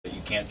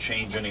can't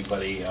change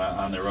anybody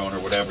on their own or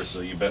whatever, so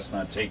you best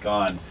not take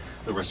on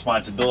the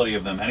responsibility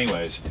of them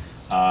anyways.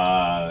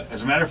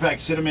 As a matter of fact,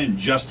 Cinnamon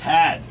just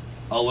had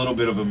a little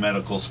bit of a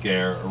medical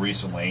scare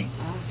recently,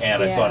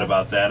 and I thought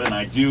about that, and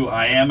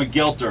I am a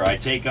guilter. I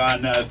take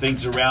on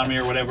things around me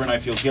or whatever, and I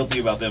feel guilty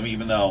about them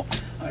even though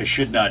I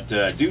should not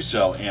do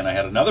so. And I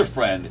had another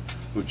friend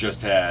who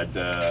just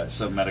had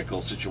some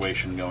medical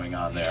situation going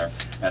on there,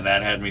 and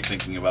that had me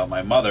thinking about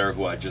my mother,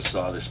 who I just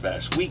saw this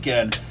past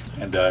weekend,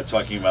 and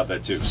talking about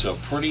that too. So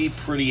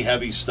pretty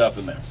heavy stuff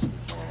in there.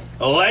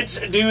 Let's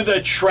do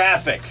the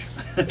traffic.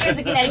 Here's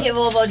a Connecticut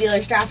Volvo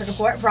dealer's traffic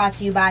report brought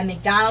to you by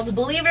McDonald's.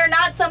 Believe it or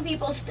not, some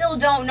people still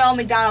don't know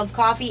McDonald's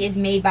coffee is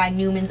made by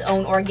Newman's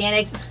Own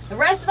Organics. The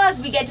rest of us,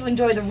 we get to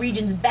enjoy the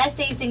region's best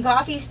tasting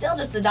coffee, still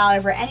just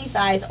 $1 for any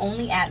size,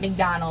 only at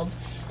McDonald's.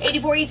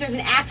 84 East, there's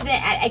an accident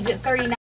at exit 39.